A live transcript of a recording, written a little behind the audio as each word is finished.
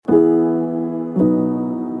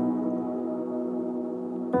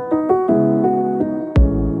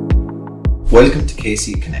Welcome to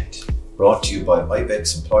KC Connect, brought to you by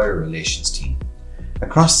IBEX Employer Relations Team.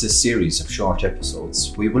 Across this series of short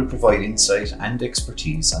episodes, we will provide insight and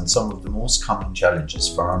expertise on some of the most common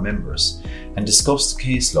challenges for our members and discuss the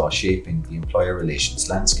case law shaping the employer relations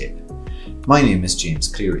landscape. My name is James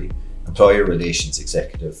Cleary, Employer Relations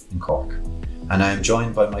Executive in Cork, and I am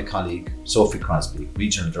joined by my colleague Sophie Crosby,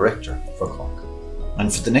 Regional Director for Cork.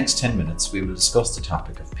 And for the next 10 minutes, we will discuss the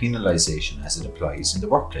topic of penalisation as it applies in the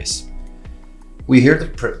workplace. We hear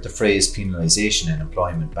the phrase penalisation in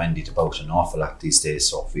employment bandied about an awful lot these days,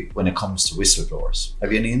 Sophie, when it comes to whistleblowers.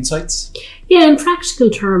 Have you any insights? Yeah, in practical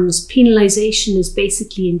terms, penalisation is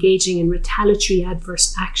basically engaging in retaliatory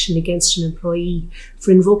adverse action against an employee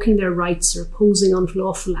for invoking their rights or opposing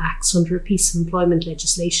unlawful acts under a piece of employment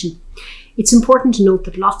legislation. It's important to note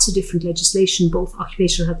that lots of different legislation, both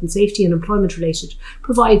occupational health and safety and employment related,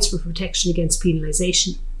 provides for protection against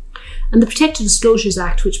penalisation. And the Protected Disclosures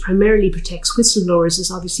Act, which primarily protects whistleblowers,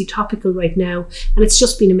 is obviously topical right now, and it's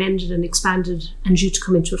just been amended and expanded and due to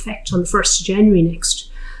come into effect on the 1st of January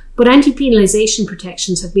next. But anti-penalisation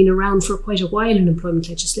protections have been around for quite a while in employment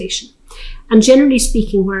legislation. And generally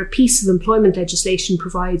speaking, where a piece of employment legislation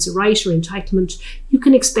provides a right or entitlement, you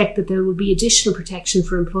can expect that there will be additional protection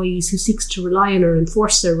for employees who seek to rely on or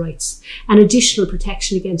enforce their rights, and additional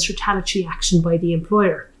protection against retaliatory action by the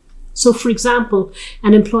employer. So, for example,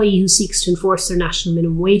 an employee who seeks to enforce their national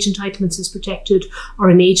minimum wage entitlements is protected, or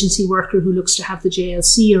an agency worker who looks to have the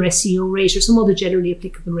JLC or SEO rate or some other generally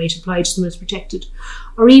applicable rate applied to them is protected,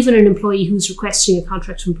 or even an employee who's requesting a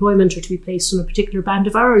contract of employment or to be placed on a particular band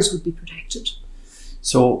of hours would be protected.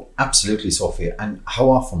 So, absolutely, Sophie. And how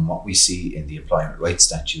often what we see in the employment rights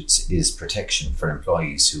statutes is protection for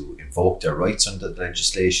employees who invoke their rights under the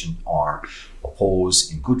legislation or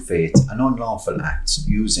oppose in good faith an unlawful act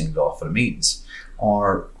using lawful means,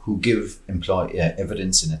 or who give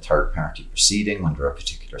evidence in a third-party proceeding under a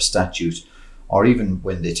particular statute, or even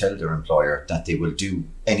when they tell their employer that they will do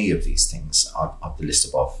any of these things of the list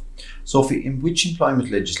above. Sophie, in which employment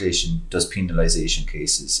legislation does penalisation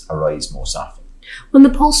cases arise most often? Well,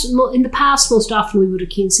 in the past, most often we would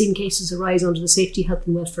have seen cases arise under the Safety, Health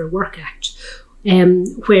and Welfare Work Act,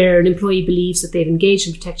 where an employee believes that they've engaged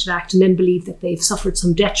in protected act and then believe that they've suffered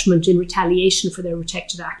some detriment in retaliation for their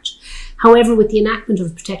protected act. However, with the enactment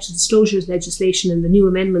of protected disclosures legislation and the new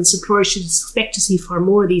amendments, employers should expect to see far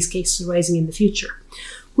more of these cases arising in the future.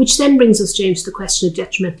 Which then brings us, James, to the question of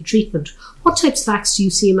detrimental treatment. What types of acts do you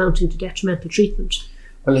see amounting to detrimental treatment?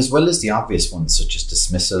 Well as the obvious ones such as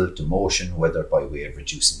dismissal, demotion, whether by way of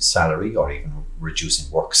reducing salary or even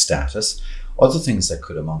reducing work status, other things that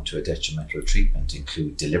could amount to a detrimental treatment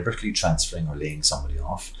include deliberately transferring or laying somebody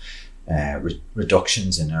off,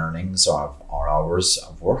 reductions in earnings or hours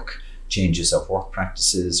of work, changes of work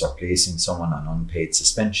practices, or placing someone on unpaid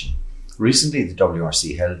suspension. Recently, the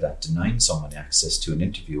WRC held that denying someone access to an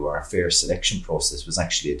interview or a fair selection process was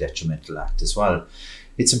actually a detrimental act as well.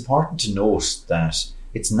 It's important to note that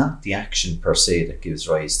it's not the action per se that gives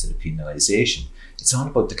rise to the penalisation. It's all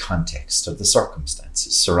about the context or the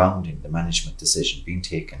circumstances surrounding the management decision being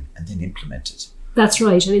taken and then implemented. That's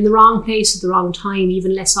right, and in the wrong place at the wrong time,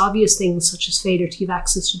 even less obvious things such as failure to give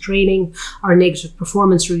access to training or a negative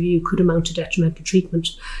performance review could amount to detrimental treatment.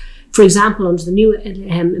 For example, under the new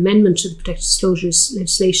amendment to the Protected Disclosures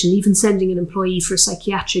legislation, even sending an employee for a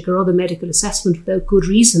psychiatric or other medical assessment without good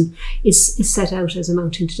reason is set out as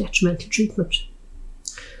amounting to detrimental treatment.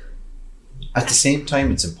 At the same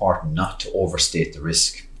time, it's important not to overstate the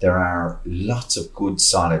risk. There are lots of good,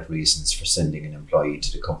 solid reasons for sending an employee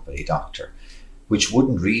to the company doctor, which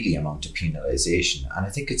wouldn't really amount to penalisation. And I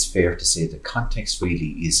think it's fair to say that context really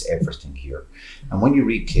is everything here. And when you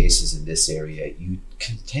read cases in this area, you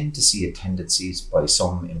can tend to see a tendency by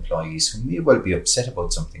some employees who may well be upset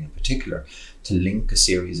about something in particular to link a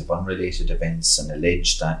series of unrelated events and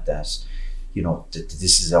allege that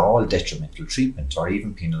this is all detrimental treatment or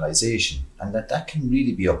even penalisation, and that can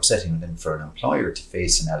really be upsetting then for an employer to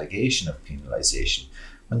face an allegation of penalisation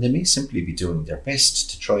when they may simply be doing their best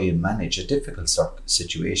to try and manage a difficult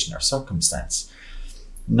situation or circumstance.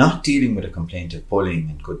 Not dealing with a complaint of bullying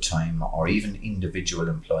in good time or even individual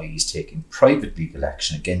employees taking private legal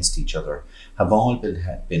action against each other have all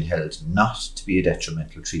been held not to be a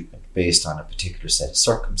detrimental treatment based on a particular set of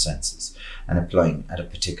circumstances and applying at a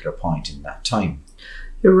particular point in that time.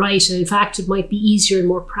 You're right, and in fact it might be easier and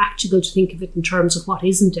more practical to think of it in terms of what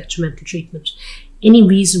isn't detrimental treatment. Any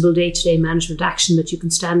reasonable day-to-day management action that you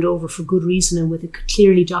can stand over for good reason and with a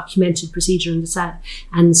clearly documented procedure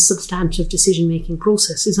and substantive decision-making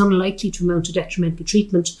process is unlikely to amount to detrimental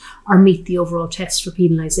treatment or meet the overall test for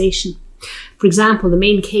penalisation. For example, the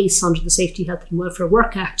main case under the Safety, Health and Welfare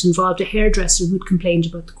Work Act involved a hairdresser who'd complained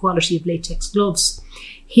about the quality of latex gloves.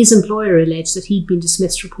 His employer alleged that he'd been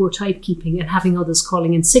dismissed for poor typekeeping and having others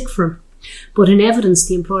calling in sick for him. But in evidence,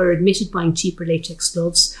 the employer admitted buying cheaper latex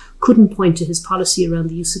gloves, couldn't point to his policy around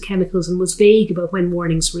the use of chemicals, and was vague about when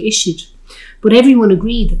warnings were issued. But everyone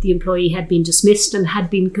agreed that the employee had been dismissed and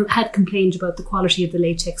had complained about the quality of the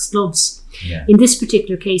latex gloves. Yeah. In this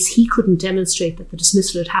particular case, he couldn't demonstrate that the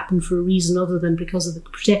dismissal had happened for a reason other than because of the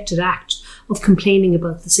protected act of complaining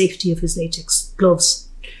about the safety of his latex gloves.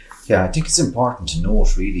 Yeah, I think it's important to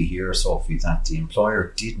note really here, Sophie, that the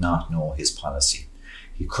employer did not know his policy.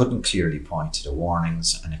 He couldn't clearly point to the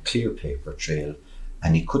warnings and a clear paper trail,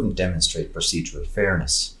 and he couldn't demonstrate procedural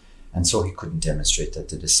fairness. And so he couldn't demonstrate that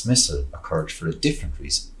the dismissal occurred for a different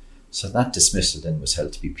reason. So that dismissal then was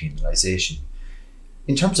held to be penalisation.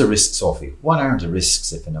 In terms of risks, Sophie, what are the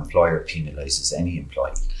risks if an employer penalises any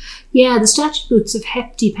employee? Yeah, the statute books have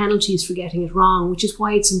hefty penalties for getting it wrong, which is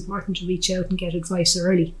why it's important to reach out and get advice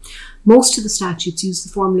early. Most of the statutes use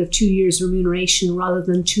the formula of 2 years remuneration rather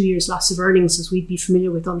than 2 years loss of earnings, as we'd be familiar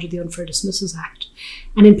with under the Unfair Dismissals Act.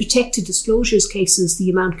 And in protected disclosures cases, the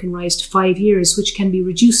amount can rise to 5 years, which can be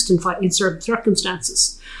reduced in certain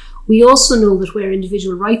circumstances. We also know that where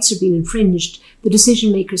individual rights are being infringed, the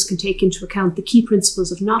decision makers can take into account the key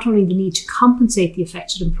principles of not only the need to compensate the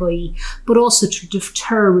affected employee, but also to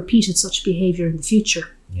deter repeated such behaviour in the future.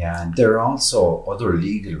 Yeah, and there are also other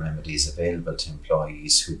legal remedies available to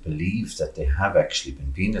employees who believe that they have actually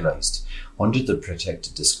been penalised. Under the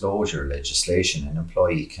protected disclosure legislation, an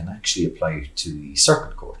employee can actually apply to the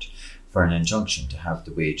Circuit Court for an injunction to have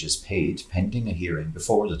the wages paid pending a hearing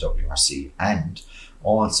before the WRC, and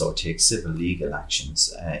also take civil legal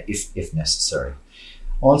actions if necessary.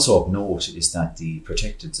 Also of note is that the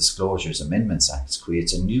Protected Disclosures Amendments Act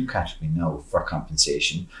creates a new category now for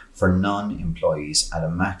compensation for non-employees at a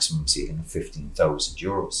maximum ceiling of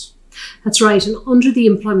 €15,000. That's right, and under the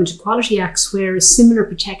Employment Equality Acts, where a similar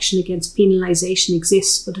protection against penalisation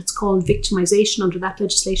exists, but it's called victimisation under that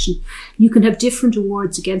legislation, you can have different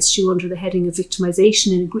awards against you under the heading of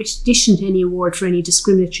victimisation in addition to any award for any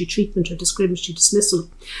discriminatory treatment or discriminatory dismissal.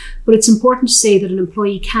 But it's important to say that an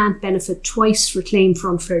employee can't benefit twice for a claim for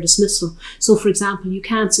unfair dismissal. So, for example, you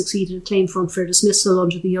can't succeed in a claim for unfair dismissal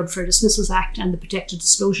under the Unfair Dismissals Act and the Protected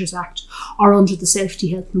Disclosures Act, or under the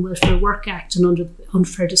Safety, Health and Welfare Work Act and under the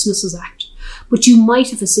Unfair Dismissals Act. But you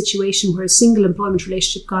might have a situation where a single employment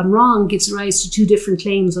relationship gone wrong gives rise to two different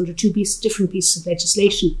claims under two different pieces of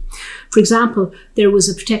legislation. For example, there was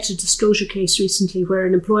a protected disclosure case recently where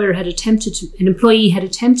an employee had attempted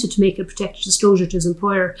to make a protected disclosure to his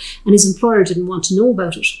employer, and his employer didn't want to know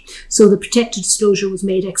about it. So the protected disclosure was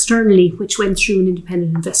made externally, which went through an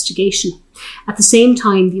independent investigation. At the same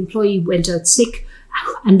time, the employee went out sick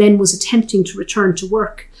and then was attempting to return to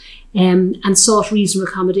work. And sought reasonable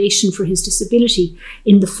accommodation for his disability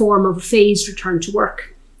in the form of a phased return to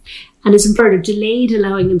work. And his employer delayed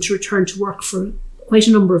allowing him to return to work for quite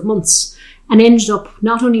a number of months, and ended up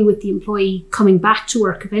not only with the employee coming back to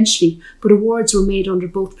work eventually, but awards were made under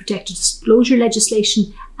both protected disclosure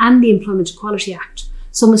legislation and the Employment Equality Act.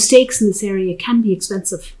 So mistakes in this area can be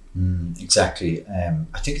expensive. Exactly.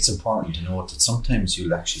 I think it's important to note that sometimes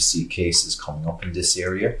you'll actually see cases coming up in this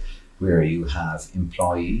area where you have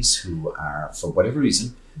employees who are, for whatever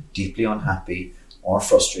reason, deeply unhappy or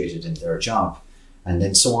frustrated in their job. And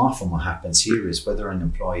then so often what happens here is whether an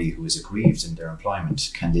employee who is aggrieved in their employment,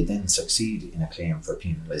 can they then succeed in a claim for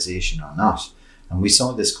penalisation or not? And we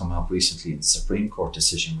saw this come up recently in the Supreme Court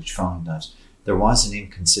decision, which found that there was an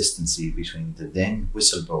inconsistency between the then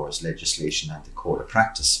whistleblowers legislation and the code of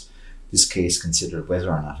practice. This case considered whether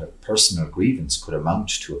or not a personal grievance could amount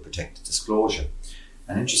to a protected disclosure.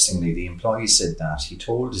 And interestingly, the employee said that he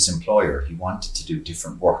told his employer he wanted to do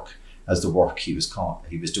different work as the work he was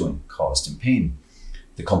doing caused him pain.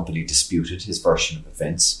 The company disputed his version of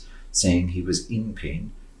events, saying he was in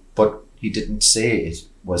pain, but he didn't say it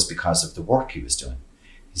was because of the work he was doing.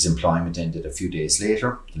 His employment ended a few days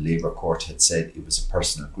later. The Labour Court had said it was a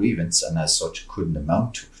personal grievance and as such couldn't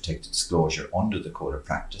amount to protected disclosure under the Code of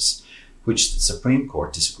Practice, which the Supreme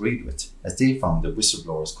Court disagreed with, as they found the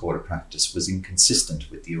Whistleblowers Code of Practice was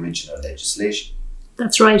inconsistent with the original legislation.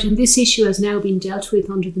 That's right, and this issue has now been dealt with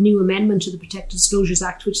under the new amendment to the Protected Disclosures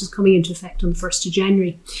Act, which is coming into effect on the 1st of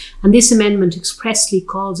January. And this amendment expressly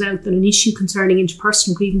calls out that an issue concerning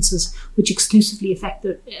interpersonal grievances, which exclusively affect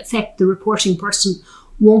the reporting person,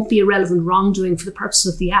 won't be a relevant wrongdoing for the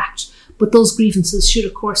purposes of the Act, but those grievances should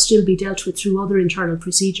of course still be dealt with through other internal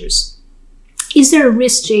procedures. Is there a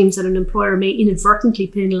risk, James, that an employer may inadvertently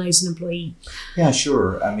penalise an employee? Yeah,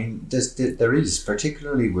 sure. I mean, there is,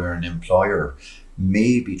 particularly where an employer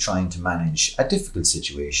may be trying to manage a difficult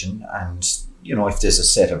situation, and if there's a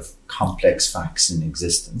set of complex facts in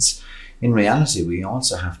existence. In reality, we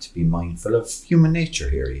also have to be mindful of human nature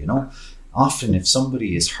here. Often if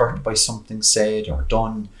somebody is hurt by something said or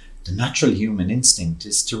done, the natural human instinct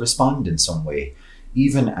is to respond in some way,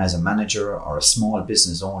 even as a manager or a small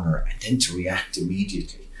business owner, and then to react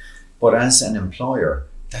immediately. But as an employer,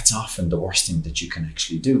 that's often the worst thing that you can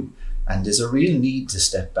actually do. And there's a real need to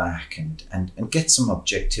step back and get some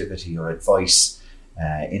objectivity or advice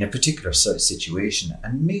in a particular situation,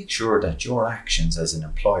 and make sure that your actions as an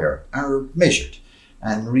employer are measured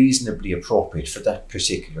and reasonably appropriate for that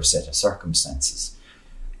particular set of circumstances.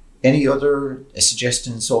 Any other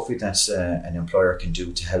suggestions, Sophie, that an employer can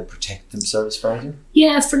do to help protect themselves further?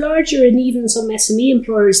 Yeah, for larger and even some SME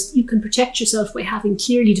employers, you can protect yourself by having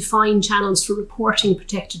clearly defined channels for reporting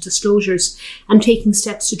protected disclosures and taking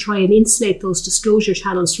steps to try and insulate those disclosure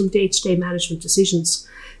channels from day-to-day management decisions.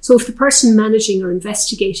 So if the person managing or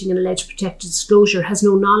investigating an alleged protected disclosure has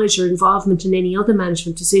no knowledge or involvement in any other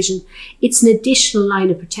management decision, it's an additional line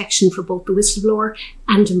of protection for both the whistleblower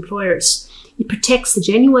and employers. It protects the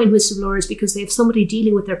genuine whistleblowers because they have somebody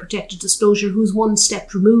dealing with their protected disclosure who's one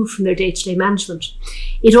step removed from their day-to-day management.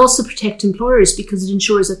 It also protects employers because it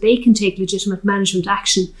ensures that they can take legitimate management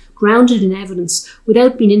action grounded in evidence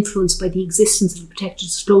without being influenced by the existence of a protected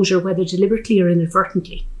disclosure, whether deliberately or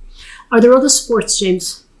inadvertently. Are there other supports,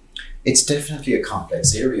 James? It's definitely a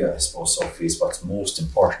complex area, I suppose, Sophie, is what's most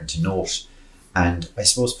important to note. And I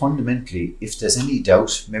suppose fundamentally, if there's any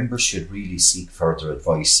doubt, members should really seek further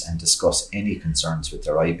advice and discuss any concerns with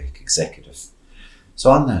their IBEC executive. So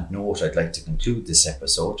on that note, I'd like to conclude this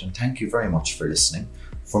episode, and thank you very much for listening.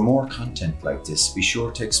 For more content like this, be sure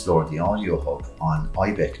to explore the Audio Hub on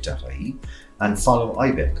ibec.ie and follow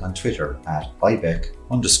IBEC on Twitter at IBEC_IRL.